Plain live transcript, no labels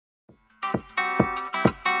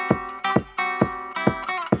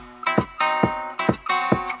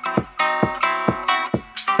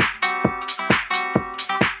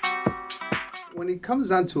it comes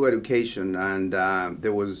down to education, and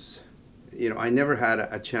there was, I never had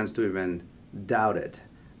a chance to even doubt it.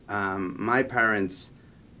 My parents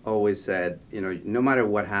always said, no matter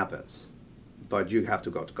what happens, but you have to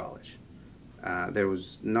go to college. There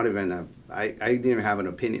was not even I didn't even have an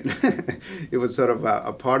opinion. It was sort of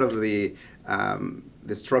a part of the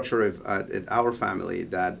structure of our family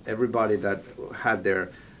that everybody that had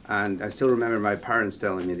their, and I still remember my parents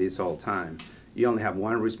telling me this all the time, you only have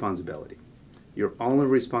one responsibility. Your only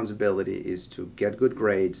responsibility is to get good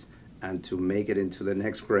grades and to make it into the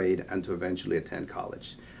next grade and to eventually attend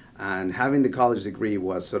college. And having the college degree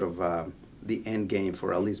was sort of the end game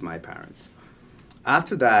for at least my parents.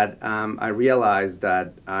 After that, I realized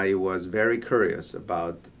that I was very curious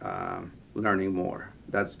about learning more.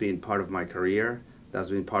 That's been part of my career. That's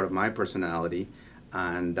been part of my personality.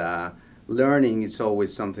 And learning is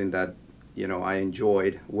always something that I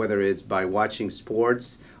enjoyed, whether it's by watching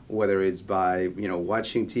sports, whether it's by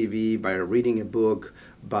watching TV, by reading a book,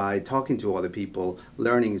 by talking to other people.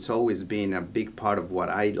 Learning has always been a big part of what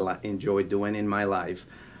I enjoy doing in my life,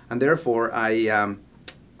 and therefore I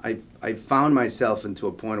found myself into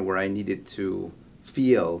a point where I needed to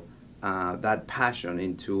feel that passion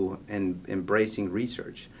into embracing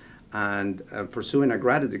research, and pursuing a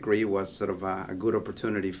graduate degree was sort of a good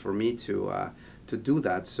opportunity for me to do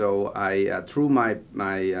that. So I, through my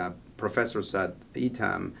professors at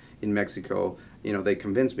ETAM in Mexico, they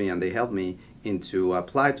convinced me and they helped me into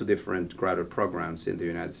apply to different graduate programs in the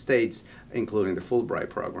United States, including the Fulbright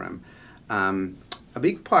program. A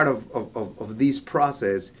big part of this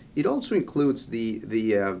process, it also includes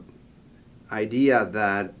the idea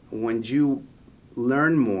that when you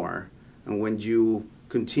learn more and when you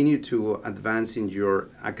continue to advance in your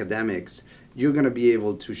academics, you're going to be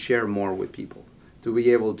able to share more with people, to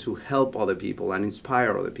be able to help other people and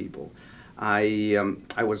inspire other people. I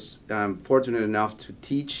was fortunate enough to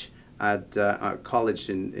teach at a college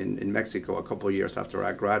in Mexico a couple of years after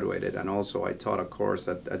I graduated, and also I taught a course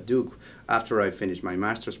at Duke after I finished my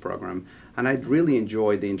master's program, and I really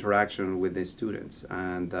enjoyed the interaction with the students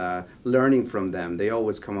and learning from them. They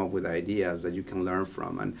always come up with ideas that you can learn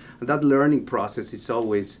from, and that learning process is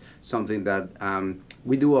always something that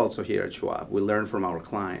we do also here at Schwab. We learn from our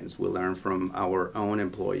clients, we learn from our own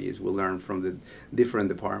employees, we learn from the different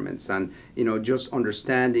departments, and just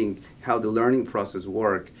understanding how the learning process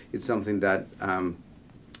works is something that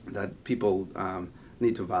that people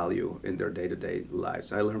need to value in their day-to-day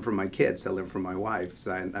lives. I learn from my kids, I learn from my wife,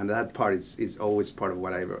 and that part is always part of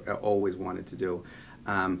what I've always wanted to do.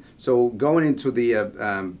 So going into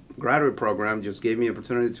the graduate program just gave me an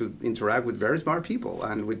opportunity to interact with very smart people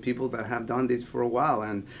and with people that have done this for a while,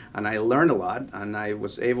 and I learned a lot, and I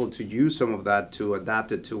was able to use some of that to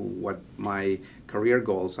adapt it to what my career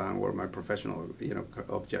goals and what my professional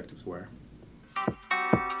objectives were.